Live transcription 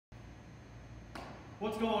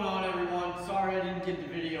What's going on, everyone? Sorry I didn't get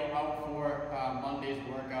the video out for Monday's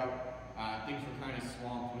workout. Things were kind of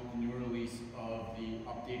swamped with the new release of the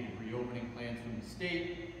updated reopening plans from the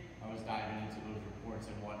state. I was diving into those reports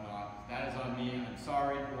and whatnot. That is on me. I'm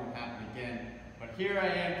sorry. It won't happen again. But here I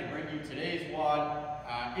am to bring you today's WOD.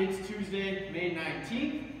 It's Tuesday, May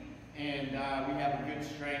 19th, and we have a good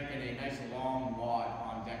strength and a nice long WOD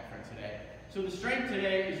on deck for today. So the strength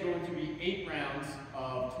today is going to be 8 rounds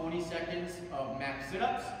of 20 seconds of max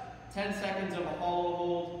sit-ups, 10 seconds of a hollow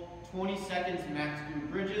hold, 20 seconds max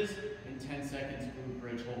glute bridges, and 10 seconds glute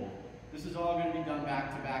bridge hold. This is all going to be done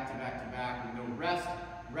back to back to back to back with no rest.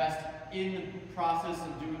 Rest in the process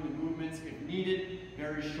of doing the movements if needed.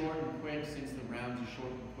 Very short and quick since the rounds are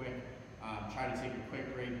short and quick. Try to take a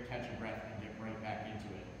quick break, catch a breath, and get right back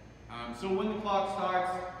into it. So when the clock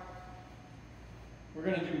starts, we're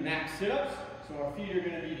going to do max sit-ups. So our feet are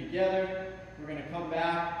going to be together. We're going to come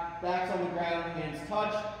back, backs on the ground, hands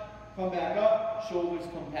touch, come back up, shoulders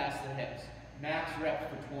come past the hips. Max reps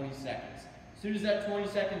for 20 seconds. As soon as that 20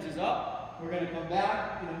 seconds is up, we're going to come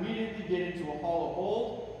back and immediately get into a hollow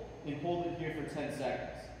hold and hold it here for 10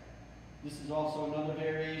 seconds. This is also another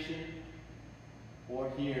variation,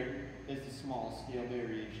 or here is the small scale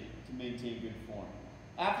variation to maintain good form.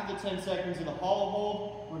 After the 10 seconds of the hollow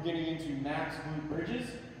hold, we're getting into max glute bridges.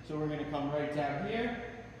 So we're going to come right down here,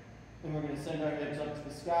 and we're going to send our hips up to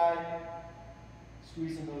the sky,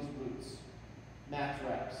 squeezing those glutes. Max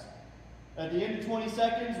reps. At the end of 20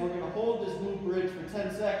 seconds, we're going to hold this glute bridge for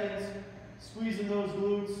 10 seconds, squeezing those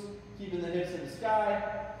glutes, keeping the hips in the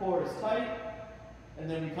sky, core is tight, and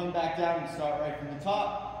then we come back down and start right from the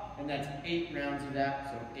top, and that's 8 rounds of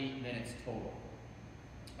that, so 8 minutes total.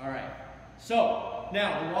 All right. So,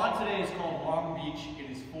 now, the WOD today is called Long Beach. It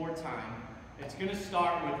is 4 time. It's going to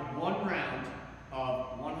start with 1 round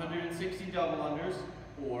of 160 double unders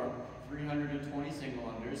or 320 single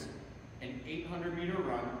unders, an 800-meter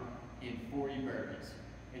run, and 40 burpees.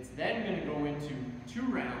 It's then going to go into 2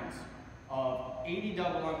 rounds of 80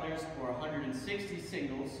 double unders or 160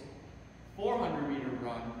 singles, 400-meter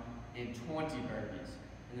run, and 20 burpees.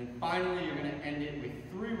 And then finally, you're going to end it with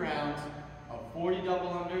 3 rounds of 40 double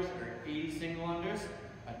unders or 80 single unders,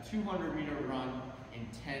 a 200-meter run, and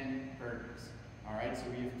 10 burpees. All right, so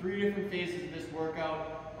we have 3 different phases of this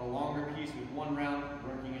workout, a longer piece with 1 round,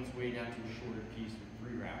 working its way down to a shorter piece with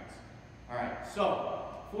 3 rounds. All right, so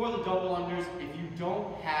for the double unders, if you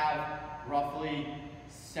don't have roughly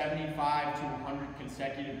 75 to 100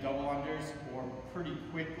 consecutive double unders or pretty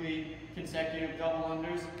quickly consecutive double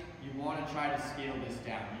unders, you want to try to scale this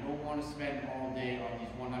down. You don't want to spend all day on these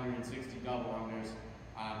 160 double unders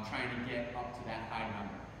trying to get up to that high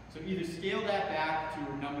number. So either scale that back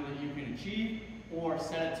to a number that you can achieve or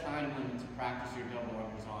set a time limit to practice your double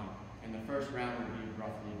unders on. And the first round will be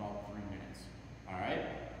roughly about 3 minutes. All right?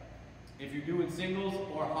 If you're doing singles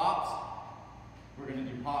or hops, we're going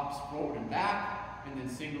to do hops forward and back, and then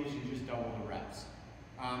singles, you just double the reps.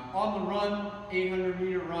 On the run,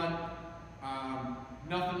 800-meter run,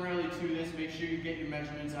 nothing really to this. Make sure you get your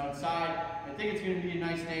measurements outside. I think it's going to be a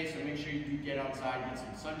nice day, so make sure you do get outside, get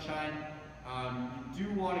some sunshine. You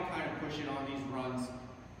do want to kind of push it on these runs.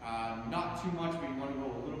 Not too much, but you want to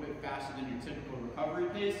go a little bit faster than your typical recovery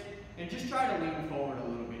pace. And just try to lean forward a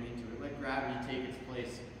little bit into it. Let gravity take its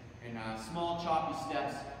place. And small choppy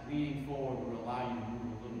steps leaning forward will allow you to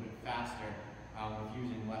move a little bit faster with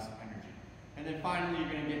using less energy. And then finally,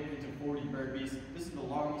 you're going to get into 40 burpees. This is the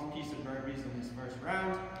longest piece of burpees in this first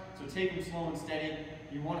round. So take them slow and steady.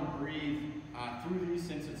 You want to breathe through these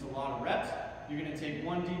since it's a lot of reps. You're going to take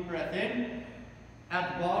 1 deep breath in.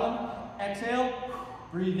 At the bottom, exhale,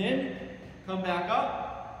 breathe in, come back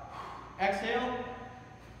up, exhale.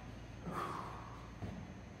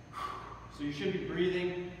 So you should be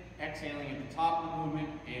breathing, exhaling at the top of the movement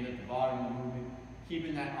and at the bottom of the movement,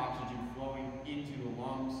 keeping that oxygen flowing into the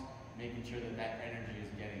lungs, making sure that that energy is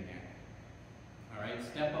getting there. All right,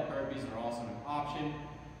 step-up burpees are also an option,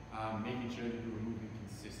 making sure that you're moving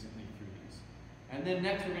consistently through these. And then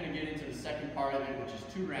next we're going to get into the second part of it, which is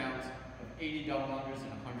 2 rounds of 80 double unders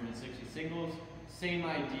and 160 singles. Same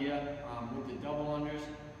idea with the double unders.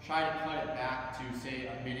 Try to cut it back to, say,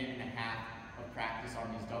 1.5 minutes of practice on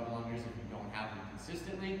these double unders if you don't have them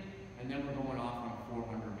consistently. And then we're going off on a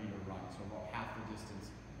 400-meter run, so about half the distance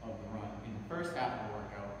of the run. In the first half of the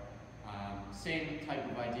workout, same type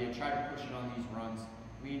of idea. Try to push it on these runs.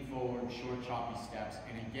 Lean forward, short, choppy steps.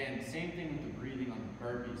 And again, same thing with the breathing on the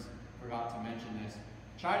burpees. Forgot to mention this.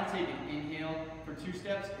 Try to take an inhale for 2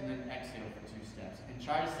 steps and then exhale for 2 steps. And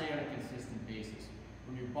try to stay on a consistent basis.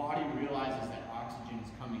 When your body realizes that oxygen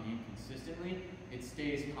is coming in consistently, it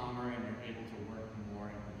stays calmer and you're able to work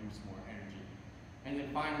more and produce more energy. And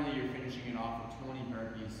finally, you're finishing it off with 20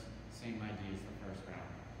 burpees, same idea as the first round.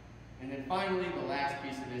 And then finally, the last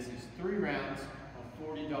piece of this is 3 rounds of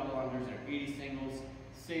 40 double unders or 80 singles.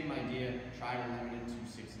 Same idea, try to limit it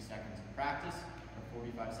to 60 seconds of practice, or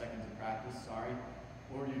 45 seconds of practice, sorry.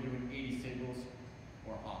 Or you're doing 80 singles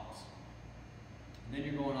or hops. And then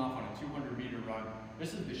you're going off on a 200-meter run.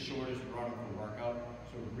 This is the shortest run of the workout,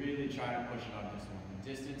 so really try to push it on this one. The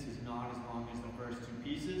distance is not as long as the first 2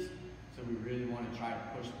 pieces, so we really want to try to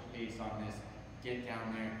push the pace on this, get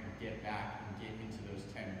down there and get back and get into those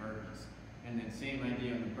 10 burpees. And then same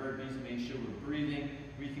idea on the burpees, make sure we're breathing.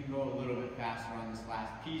 We can go a little bit faster on this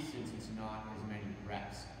last piece since it's not as many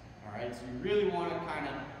reps. All right, so you really want to kind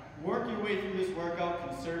of work your way through this workout,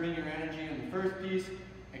 conserving your energy on the first piece,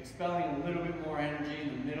 expelling a little bit more energy in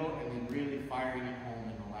the middle, and then really firing it home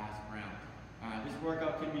in the last round. This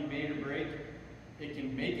workout can be made or break. It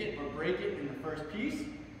can make it or break it in the first piece.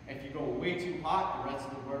 If you go way too hot, the rest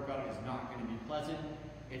of the workout is not going to be pleasant.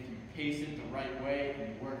 If you pace it the right way and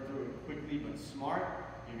you work through it quickly but smart,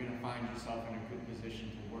 you're going to find yourself in a good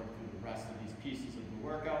position to work through the rest of these pieces of the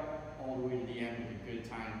workout all the way to the end with a good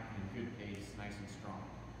time and a good pace, nice and strong.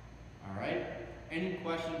 All right? Any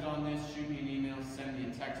questions on this, shoot me an email, send me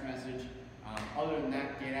a text message. Other than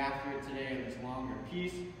that, get after it today on this longer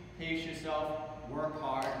piece. Pace yourself, work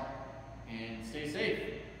hard, and stay safe.